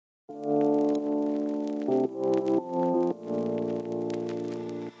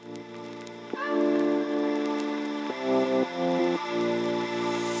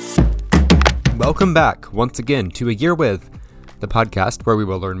Welcome back once again to A Year With, the podcast where we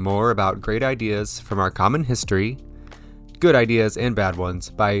will learn more about great ideas from our common history, good ideas and bad ones,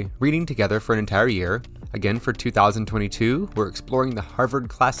 by reading together for an entire year. Again, for 2022, we're exploring the Harvard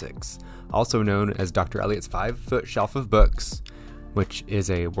Classics, also known as Dr. Eliot's 5-Foot Shelf of Books, which is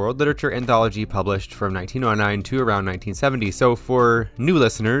a world literature anthology published from 1909 to around 1970. So for new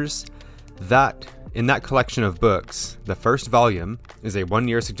listeners, in that collection of books, the first volume is a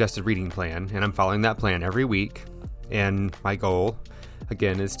 1-year suggested reading plan, and I'm following that plan every week. And my goal,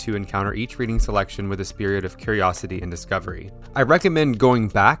 again, is to encounter each reading selection with a spirit of curiosity and discovery. I recommend going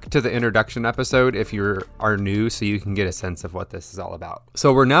back to the introduction episode if you are new so you can get a sense of what this is all about.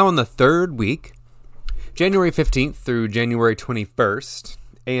 So we're now in the third week, January 15th through January 21st,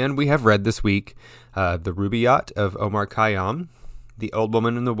 and we have read this week The Rubaiyat of Omar Khayyam, The Old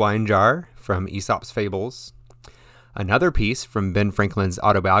Woman in the Wine Jar from Aesop's Fables, another piece from Ben Franklin's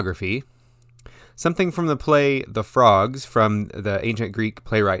autobiography, something from the play The Frogs from the ancient Greek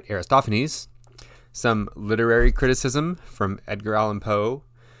playwright Aristophanes, some literary criticism from Edgar Allan Poe,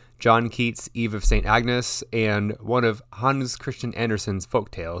 John Keats' Eve of St. Agnes, and one of Hans Christian Andersen's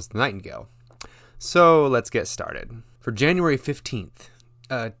folktales, The Nightingale. So let's get started. For January 15th,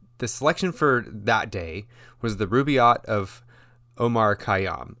 the selection for that day was The Rubaiyat of Omar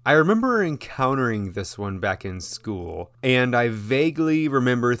Khayyam. I remember encountering this one back in school, and I vaguely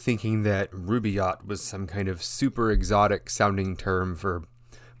remember thinking that Rubaiyat was some kind of super exotic sounding term for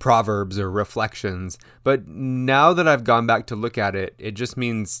proverbs or reflections, but now that I've gone back to look at it, it just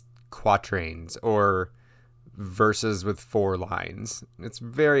means quatrains or verses with 4 lines. It's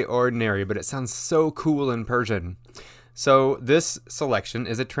very ordinary, but it sounds so cool in Persian. So this selection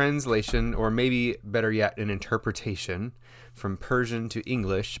is a translation, or maybe better yet, an interpretation from Persian to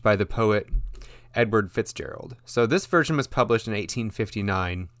English by the poet Edward Fitzgerald. So this version was published in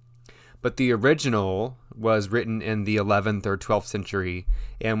 1859, but the original was written in the 11th or 12th century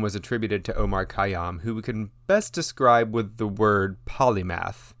and was attributed to Omar Khayyam, who we can best describe with the word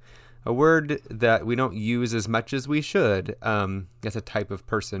polymath, a word that we don't use as much as we should. As a type of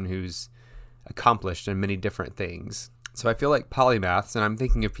person who's accomplished in many different things. So I feel like polymaths, and I'm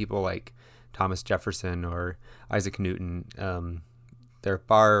thinking of people like Thomas Jefferson or Isaac Newton, they're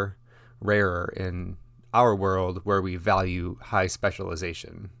far rarer in our world where we value high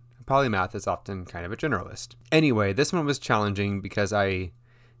specialization. A polymath is often kind of a generalist. Anyway, this one was challenging because I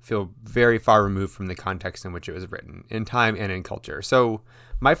feel very far removed from the context in which it was written, in time and in culture. So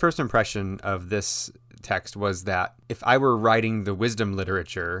my first impression of this text was that if I were writing the wisdom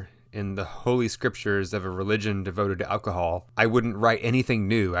literature in the holy scriptures of a religion devoted to alcohol, I wouldn't write anything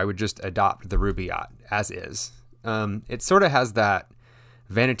new. I would just adopt the Rubaiyat as is. It sort of has that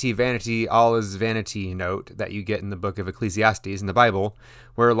vanity, vanity, all is vanity note that you get in the book of Ecclesiastes in the Bible,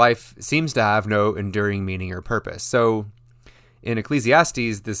 where life seems to have no enduring meaning or purpose. So in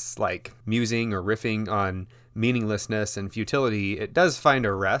Ecclesiastes, this like musing or riffing on meaninglessness and futility, it does find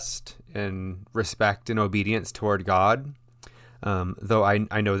a rest in respect and obedience toward God. Though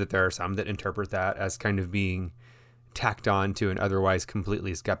I know that there are some that interpret that as kind of being tacked on to an otherwise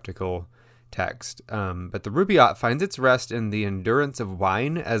completely skeptical text. But the Rubaiyat finds its rest in the endurance of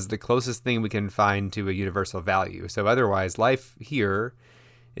wine as the closest thing we can find to a universal value. So otherwise, life here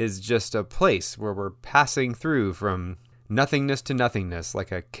is just a place where we're passing through from nothingness to nothingness,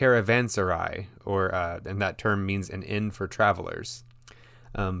 like a caravanserai, and that term means an inn for travelers.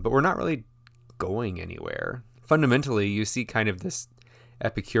 But we're not really going anywhere. Fundamentally, you see kind of this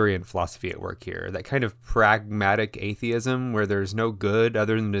Epicurean philosophy at work here, that kind of pragmatic atheism where there's no good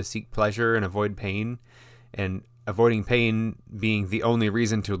other than to seek pleasure and avoid pain, and avoiding pain being the only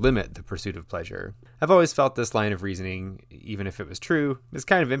reason to limit the pursuit of pleasure. I've always felt this line of reasoning, even if it was true, is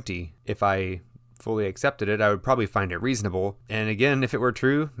kind of empty. If I fully accepted it, I would probably find it reasonable. And again, if it were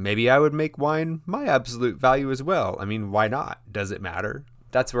true, maybe I would make wine my absolute value as well. I mean, why not? Does it matter?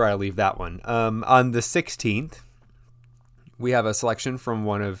 That's where I leave that one. On the 16th, we have a selection from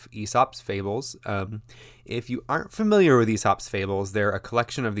one of Aesop's fables. If you aren't familiar with Aesop's fables, they're a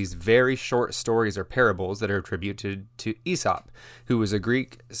collection of these very short stories or parables that are attributed to Aesop, who was a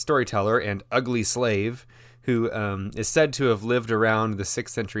Greek storyteller and ugly slave who is said to have lived around the 6th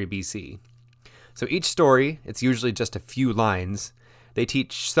century BC. So each story, it's usually just a few lines. They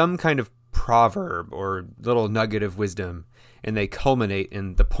teach some kind of proverb or little nugget of wisdom, and they culminate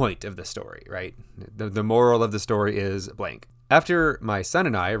in the point of the story, right? The moral of the story is blank. After my son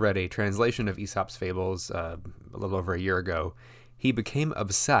and I read a translation of Aesop's Fables a little over a year ago, he became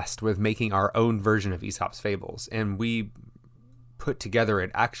obsessed with making our own version of Aesop's fables, and we put together an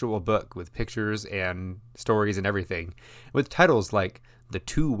actual book with pictures and stories and everything, with titles like The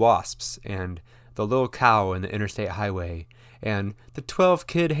Two Wasps and The Little Cow in the Interstate Highway and The 12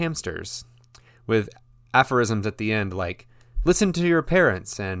 Kid Hamsters, with aphorisms at the end like, listen to your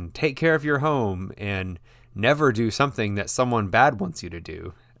parents and take care of your home and never do something that someone bad wants you to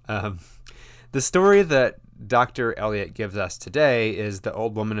do. The story that Dr. Eliot gives us today is The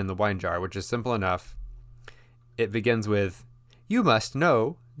Old Woman in the Wine Jar, which is simple enough. It begins with, you must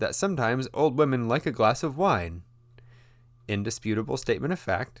know that sometimes old women like a glass of wine. Indisputable statement of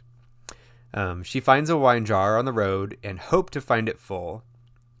fact. She finds a wine jar on the road and hoped to find it full.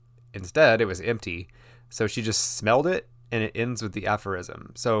 Instead, it was empty, so she just smelled it, and it ends with the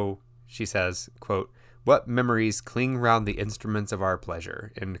aphorism. So she says, quote, what memories cling round the instruments of our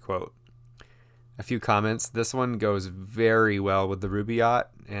pleasure, end quote. A few comments. This one goes very well with the Rubaiyat,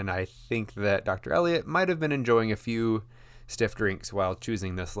 and I think that Dr. Eliot might have been enjoying a few stiff drinks while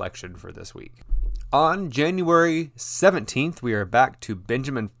choosing this selection for this week. On January 17th, we are back to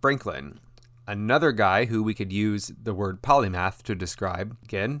Benjamin Franklin, another guy who we could use the word polymath to describe.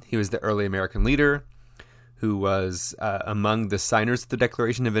 Again, he was the early American leader who was among the signers of the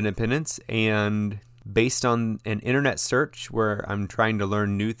Declaration of Independence, and based on an internet search where I'm trying to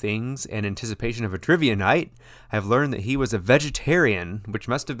learn new things in anticipation of a trivia night, I've learned that he was a vegetarian, which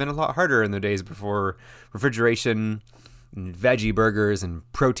must have been a lot harder in the days before refrigeration and veggie burgers and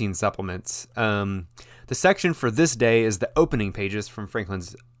protein supplements. The section for this day is the opening pages from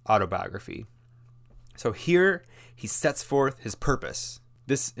Franklin's autobiography. So here he sets forth his purpose.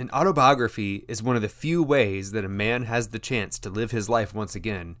 An autobiography is one of the few ways that a man has the chance to live his life once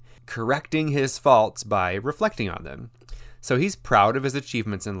again, correcting his faults by reflecting on them. So he's proud of his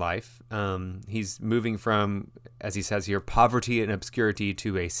achievements in life. He's moving from, as he says here, poverty and obscurity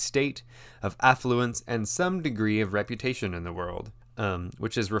to a state of affluence and some degree of reputation in the world,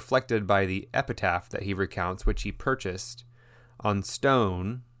 which is reflected by the epitaph that he recounts, which he purchased on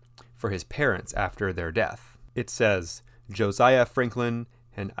stone for his parents after their death. It says, Josiah Franklin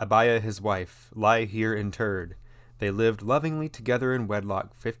and Abiah his wife lie here interred. They lived lovingly together in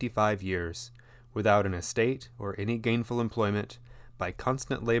wedlock 55 years, without an estate or any gainful employment. By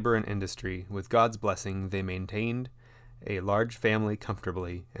constant labor and industry, with God's blessing, they maintained a large family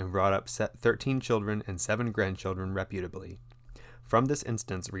comfortably, and brought up 13 children and 7 grandchildren reputably. From this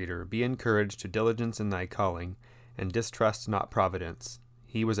instance, reader, be encouraged to diligence in thy calling, and distrust not providence.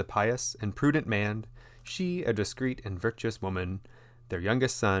 He was a pious and prudent man, she a discreet and virtuous woman. Their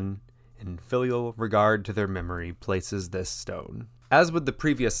youngest son, in filial regard to their memory, places this stone. As with the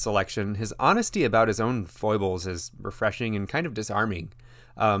previous selection, his honesty about his own foibles is refreshing and kind of disarming.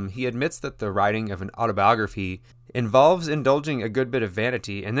 He admits that the writing of an autobiography involves indulging a good bit of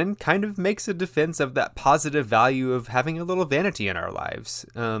vanity, and then kind of makes a defense of that positive value of having a little vanity in our lives.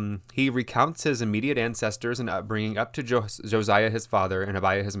 He recounts his immediate ancestors and upbringing up to Josiah his father and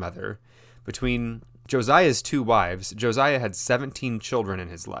Abiah his mother. Between Josiah's 2 wives, Josiah had 17 children in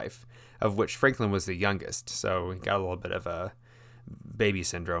his life, of which Franklin was the youngest, so he got a little bit of a baby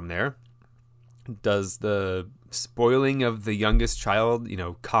syndrome there. Does the spoiling of the youngest child,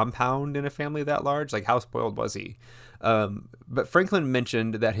 compound in a family that large? Like, how spoiled was he? But Franklin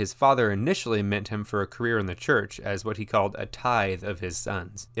mentioned that his father initially meant him for a career in the church as what he called a tithe of his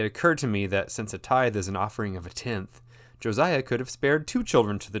sons. It occurred to me that since a tithe is an offering of a tenth, Josiah could have spared 2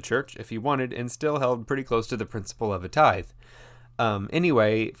 children to the church if he wanted and still held pretty close to the principle of a tithe.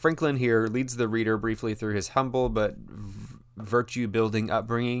 Anyway, Franklin here leads the reader briefly through his humble but virtue-building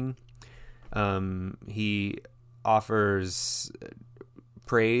upbringing. He offers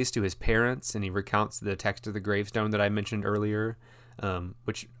praise to his parents, and he recounts the text of the gravestone that I mentioned earlier,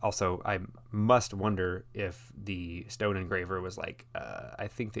 which also I must wonder if the stone engraver was like, I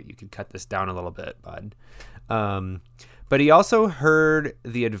think that you could cut this down a little bit, bud. But he also heard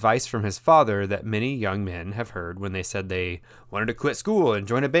the advice from his father that many young men have heard when they said they wanted to quit school and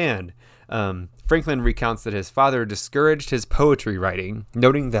join a band. Franklin recounts that his father discouraged his poetry writing,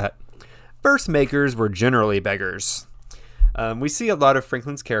 noting that verse makers were generally beggars. We see a lot of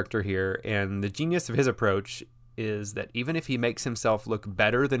Franklin's character here, and the genius of his approach is that even if he makes himself look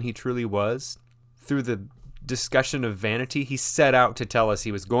better than he truly was, through the discussion of vanity, he set out to tell us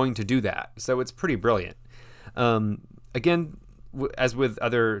he was going to do that. So it's pretty brilliant. Again, as with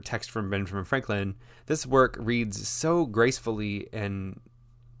other texts from Benjamin Franklin, this work reads so gracefully and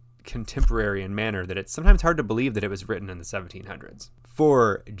contemporary in manner that it's sometimes hard to believe that it was written in the 1700s.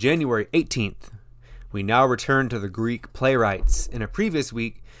 For January 18th, we now return to the Greek playwrights. In a previous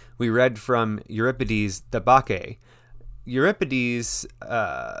week, we read from Euripides' The Bacchae, Euripides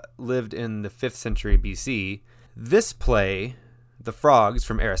lived in the 5th century BC. This play, The Frogs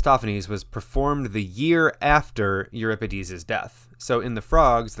from Aristophanes, was performed the year after Euripides' death. So in The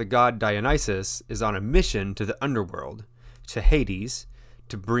Frogs, the god Dionysus is on a mission to the underworld, to Hades,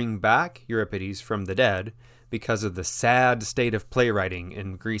 to bring back Euripides from the dead because of the sad state of playwriting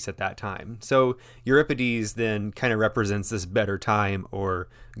in Greece at that time. So Euripides then kind of represents this better time, or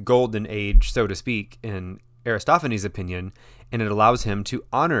golden age, so to speak, in Aristophanes' opinion, and it allows him to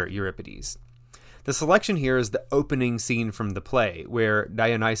honor Euripides. The selection here is the opening scene from the play, where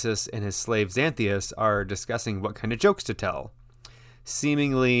Dionysus and his slave Xanthias are discussing what kind of jokes to tell.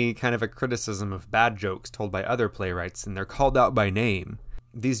 Seemingly kind of a criticism of bad jokes told by other playwrights, and they're called out by name.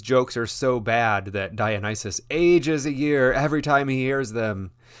 These jokes are so bad that Dionysus ages a year every time he hears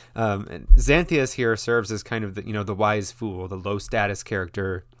them. And Xanthias here serves as kind of the wise fool, the low status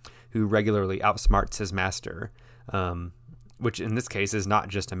character who regularly outsmarts his master, which in this case is not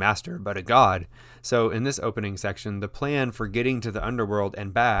just a master, but a god. So in this opening section, the plan for getting to the underworld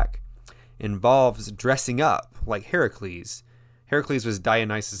and back involves dressing up like Heracles. Heracles was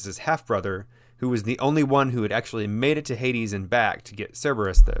Dionysus' half-brother, who was the only one who had actually made it to Hades and back to get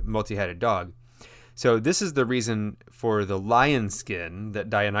Cerberus, the multi-headed dog. So this is the reason for the lion skin that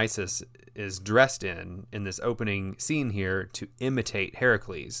Dionysus is dressed in this opening scene here, to imitate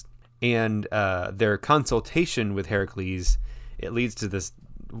Heracles. And their consultation with Heracles, it leads to this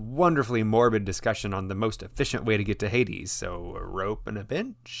wonderfully morbid discussion on the most efficient way to get to Hades. So a rope and a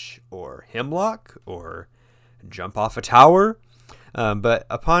bench, or hemlock, or jump off a tower. But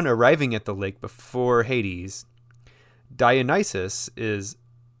upon arriving at the lake before Hades, Dionysus is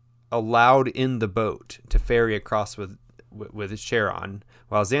allowed in the boat to ferry across with Charon,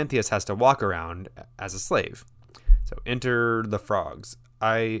 while Xanthias has to walk around as a slave. So enter the frogs.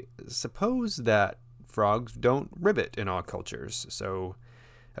 I suppose that frogs don't ribbit in all cultures. So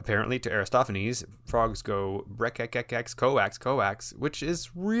apparently to Aristophanes, frogs go brek-ek-ek-ex, coax, which is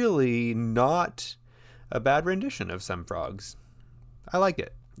really not a bad rendition of some frogs. I like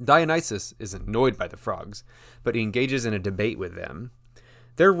it. Dionysus is annoyed by the frogs, but he engages in a debate with them.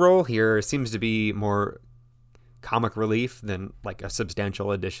 Their role here seems to be more comic relief than like a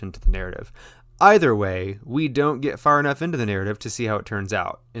substantial addition to the narrative. Either way, we don't get far enough into the narrative to see how it turns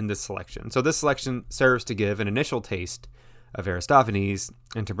out in this selection. So this selection serves to give an initial taste of Aristophanes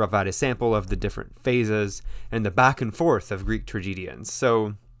and to provide a sample of the different phases and the back and forth of Greek tragedians.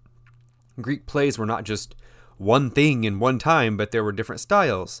 So Greek plays were not just one thing in one time, but there were different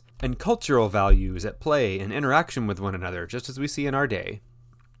styles and cultural values at play and interaction with one another, just as we see in our day.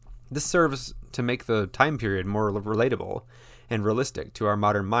 This serves to make the time period more relatable and realistic to our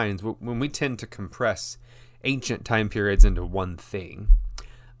modern minds when we tend to compress ancient time periods into one thing.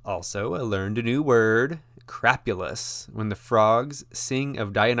 Also, I learned a new word, crapulous, when the frogs sing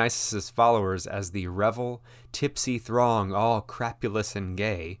of Dionysus' followers as the revel, tipsy throng, all crapulous and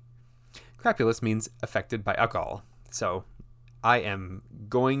gay. Crapulous means affected by alcohol, so I am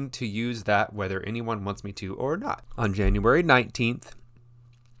going to use that whether anyone wants me to or not. On January 19th,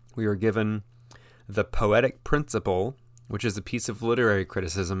 we were given The Poetic Principle, which is a piece of literary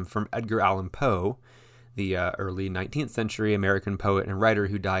criticism from Edgar Allan Poe, the early 19th century American poet and writer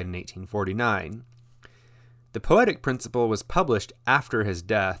who died in 1849. The Poetic Principle was published after his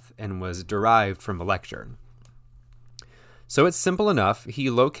death and was derived from a lecture. So it's simple enough. He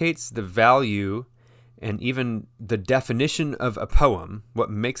locates the value and even the definition of a poem, what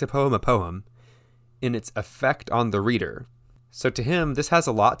makes a poem, in its effect on the reader. So to him, this has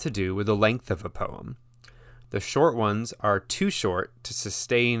a lot to do with the length of a poem. The short ones are too short to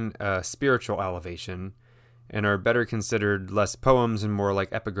sustain a spiritual elevation and are better considered less poems and more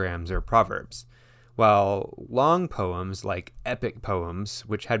like epigrams or proverbs, while long poems, like epic poems,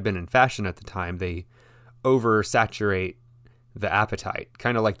 which had been in fashion at the time, they oversaturate the appetite,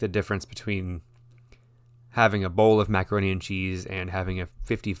 kind of like the difference between having a bowl of macaroni and cheese and having a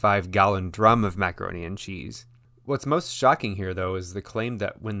 55-gallon drum of macaroni and cheese. What's most shocking here, though, is the claim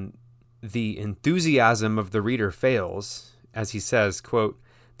that when the enthusiasm of the reader fails, as he says, quote,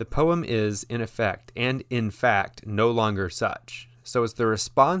 the poem is, in effect and in fact, no longer such. So it's the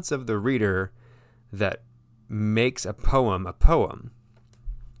response of the reader that makes a poem a poem.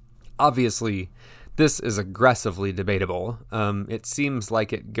 Obviously, this is aggressively debatable. It seems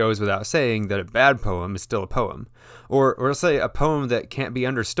like it goes without saying that a bad poem is still a poem, or say a poem that can't be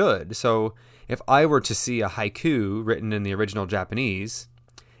understood. So if I were to see a haiku written in the original Japanese,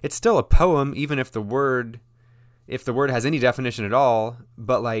 it's still a poem, even if the word has any definition at all,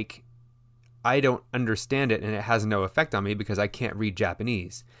 but like I don't understand it and it has no effect on me because I can't read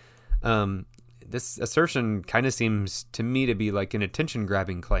Japanese. this assertion kind of seems to me to be like an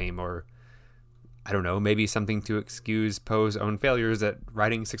attention-grabbing claim, or I don't know, maybe something to excuse Poe's own failures at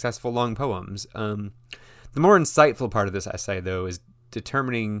writing successful long poems. The more insightful part of this essay, though, is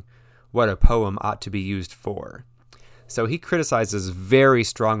determining what a poem ought to be used for. So he criticizes very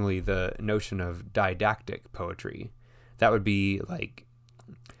strongly the notion of didactic poetry. That would be like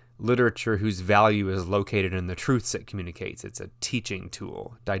literature whose value is located in the truths it communicates. It's a teaching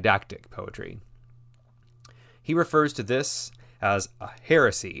tool, didactic poetry. He refers to this as a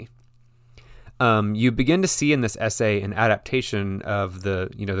heresy. You begin to see in this essay an adaptation of the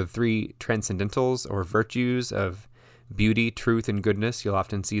three transcendentals or virtues of beauty, truth, and goodness. You'll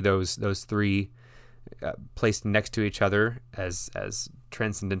often see those three placed next to each other as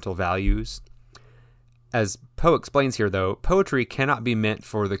transcendental values. As Poe explains here, though, poetry cannot be meant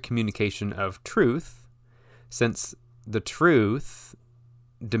for the communication of truth, since the truth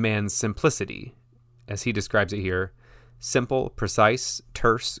demands simplicity, as he describes it here: simple, precise,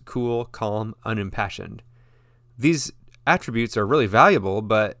 terse, cool, calm, unimpassioned. These attributes are really valuable,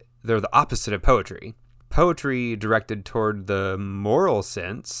 but they're the opposite of poetry. Poetry directed toward the moral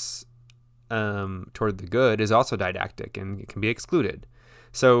sense, toward the good, is also didactic and it can be excluded.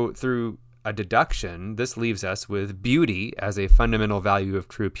 So through a deduction, this leaves us with beauty as a fundamental value of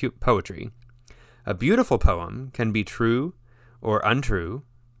true poetry. A beautiful poem can be true or untrue.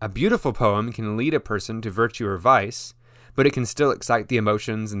 A beautiful poem can lead a person to virtue or vice, but it can still excite the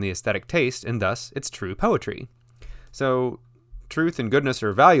emotions and the aesthetic taste, and thus it's true poetry. So truth and goodness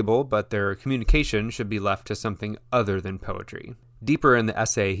are valuable, but their communication should be left to something other than poetry. Deeper in the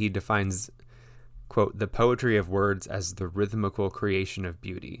essay, he defines, quote, the poetry of words as the rhythmical creation of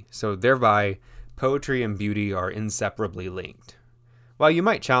beauty. So thereby, poetry and beauty are inseparably linked. While you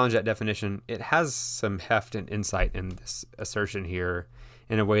might challenge that definition, it has some heft and insight in this assertion here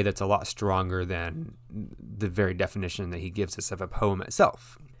in a way that's a lot stronger than the very definition that he gives us of a poem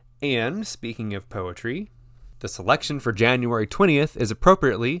itself. And speaking of poetry, the selection for January 20th is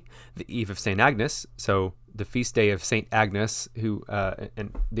appropriately the Eve of St. Agnes, so the feast day of St. Agnes, who,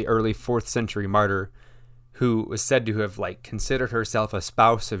 the early 4th century martyr, who was said to have considered herself a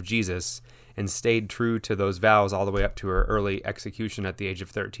spouse of Jesus and stayed true to those vows all the way up to her early execution at the age of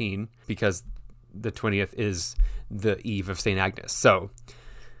 13, because the 20th is the Eve of St. Agnes. So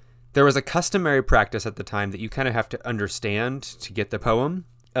there was a customary practice at the time that you kind of have to understand to get the poem.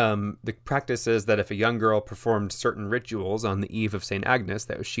 The practice is that if a young girl performed certain rituals on the Eve of St. Agnes,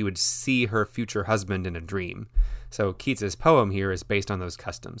 that she would see her future husband in a dream. So Keats's poem here is based on those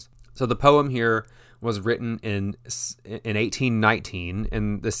customs. So the poem here was written in 1819,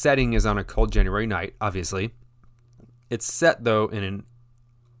 and the setting is on a cold January night, obviously. It's set, though, in an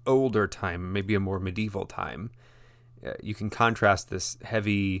older time, maybe a more medieval time. You can contrast this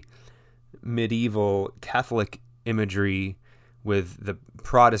heavy medieval Catholic imagery with the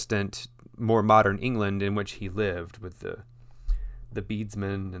Protestant, more modern England in which he lived, with the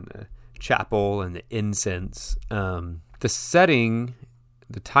beadsmen and the chapel and the incense. The setting,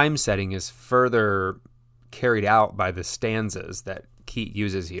 the time setting, is further carried out by the stanzas that Keats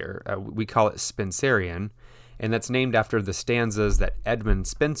uses here. We call it Spenserian, and that's named after the stanzas that Edmund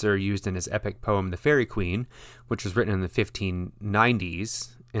Spenser used in his epic poem The Faerie Queene, which was written in the 1590s,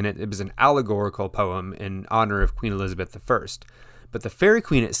 and it was an allegorical poem in honor of Queen Elizabeth I. But The Faerie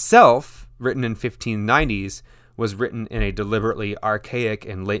Queene itself, written in 1590s, was written in a deliberately archaic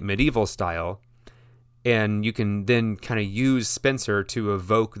and late medieval style, and you can then kind of use Spenser to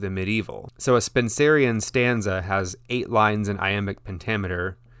evoke the medieval. So a Spenserian stanza has 8 lines in iambic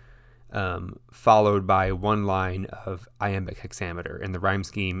pentameter, followed by 1 line of iambic hexameter, and the rhyme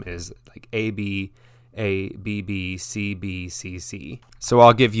scheme is like A, B, B, C, B, C, C. So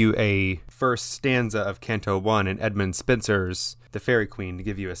I'll give you a first stanza of Canto 1 in Edmund Spenser's The Faerie Queene to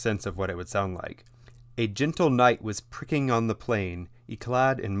give you a sense of what it would sound like. A gentle knight was pricking on the plain,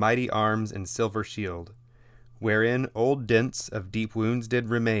 y-clad in mighty arms and silver shield, wherein old dents of deep wounds did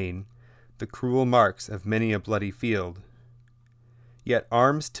remain, the cruel marks of many a bloody field. Yet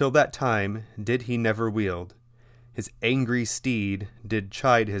arms till that time did he never wield, his angry steed did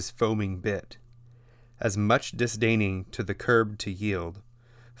chide his foaming bit, as much disdaining to the curb to yield.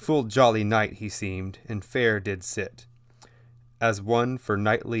 Full jolly knight he seemed, and fair did sit, as one for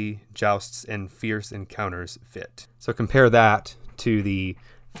knightly jousts and fierce encounters fit. So compare that to the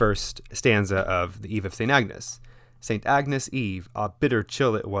first stanza of the Eve of St. Agnes. St. Agnes' Eve, a bitter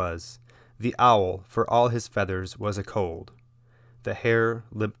chill it was. The owl, for all his feathers, was a cold. The hare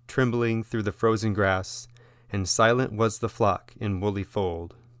limped trembling through the frozen grass, and silent was the flock in woolly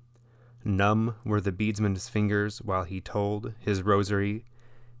fold. Numb were the beadsman's fingers while he told his rosary,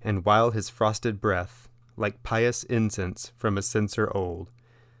 And while his frosted breath, like pious incense from a censer old,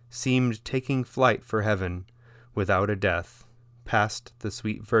 seemed taking flight for heaven without a death, past the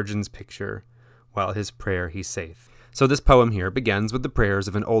sweet Virgin's picture, while his prayer he saith. So this poem here begins with the prayers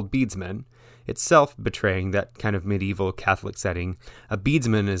of an old beadsman, itself betraying that kind of medieval Catholic setting. A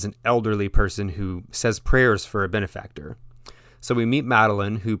beadsman is an elderly person who says prayers for a benefactor. So we meet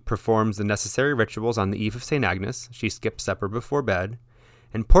Madeline, who performs the necessary rituals on the eve of St. Agnes. She skips supper before bed.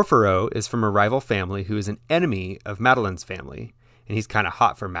 And Porphyro is from a rival family who is an enemy of Madeline's family. And he's kind of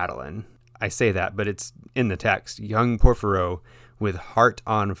hot for Madeline. I say that, but it's in the text. Young Porphyro with heart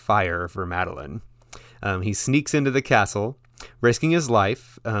on fire for Madeline. He sneaks into the castle, risking his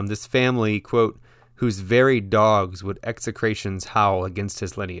life. This family, quote, whose very dogs would execrations howl against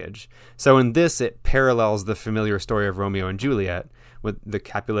his lineage. So in this, it parallels the familiar story of Romeo and Juliet, with the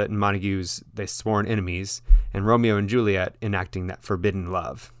Capulet and Montagues, they sworn enemies, and Romeo and Juliet enacting that forbidden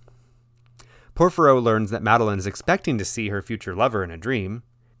love. Porphyro learns that Madeline is expecting to see her future lover in a dream,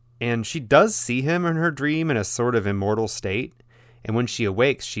 and she does see him in her dream in a sort of immortal state, and when she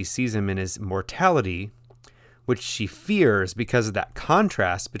awakes, she sees him in his mortality, which she fears because of that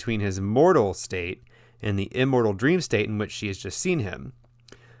contrast between his mortal state and the immortal dream state in which she has just seen him.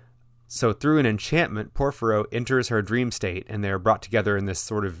 So through an enchantment, Porphyro enters her dream state, and they are brought together in this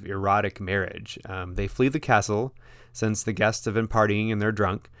sort of erotic marriage. They flee the castle, since the guests have been partying and they're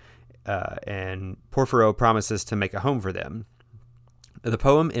drunk, and Porphyro promises to make a home for them. The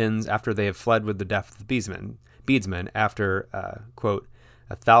poem ends after they have fled with the death of the beadsman after, quote,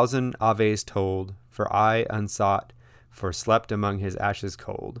 1,000 aves told, for I unsought, for slept among his ashes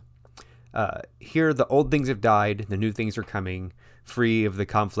cold. Here the old things have died, the new things are coming, free of the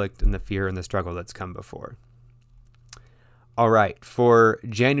conflict and the fear and the struggle that's come before. All right, for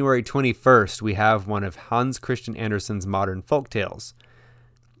January 21st, we have one of Hans Christian Andersen's modern folktales.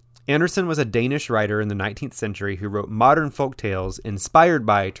 Andersen was a Danish writer in the 19th century who wrote modern folktales inspired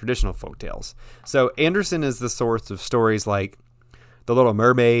by traditional folktales. So Andersen is the source of stories like The Little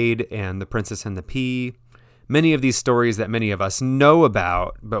Mermaid and The Princess and the Pea, many of these stories that many of us know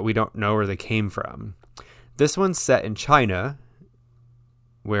about, but we don't know where they came from. This one's set in China,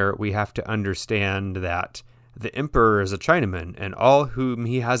 where we have to understand that the emperor is a Chinaman, and all whom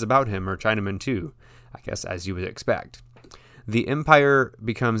he has about him are Chinamen too, I guess as you would expect. The empire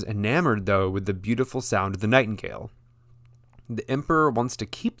becomes enamored, though, with the beautiful sound of the nightingale. The emperor wants to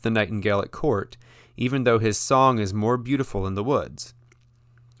keep the nightingale at court, even though his song is more beautiful in the woods.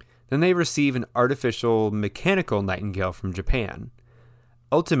 Then they receive an artificial, mechanical nightingale from Japan.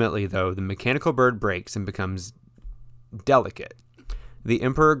 Ultimately, though, the mechanical bird breaks and becomes delicate. The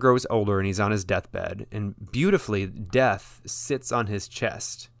emperor grows older and he's on his deathbed, and beautifully, death sits on his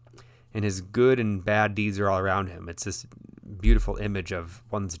chest, and his good and bad deeds are all around him. It's this beautiful image of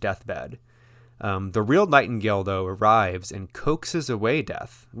one's deathbed. The real nightingale, though, arrives and coaxes away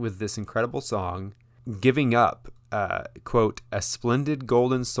death with this incredible song, giving up, quote, a splendid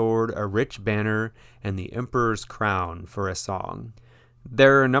golden sword, a rich banner, and the emperor's crown for a song.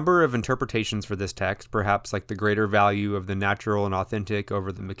 There are a number of interpretations for this text, perhaps like the greater value of the natural and authentic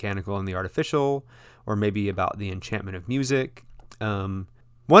over the mechanical and the artificial, or maybe about the enchantment of music. One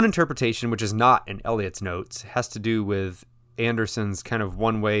interpretation, which is not in Eliot's notes, has to do with Andersen's kind of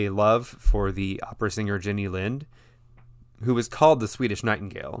one-way love for the opera singer Jenny Lind, who was called the Swedish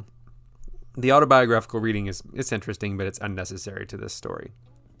Nightingale. The autobiographical reading is interesting, but it's unnecessary to this story.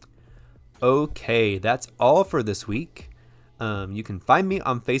 Okay, that's all for this week. You can find me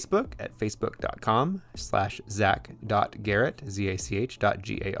on Facebook at facebook.com/zach.garrett,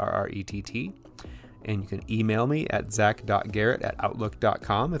 zach.garrett. And you can email me at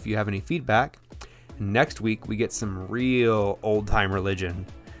zach.garrett@outlook.com if you have any feedback. And next week, we get some real old-time religion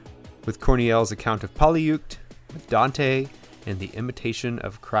with Corneille's account of Polyeucte, with Dante, and the Imitation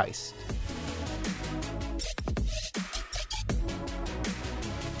of Christ.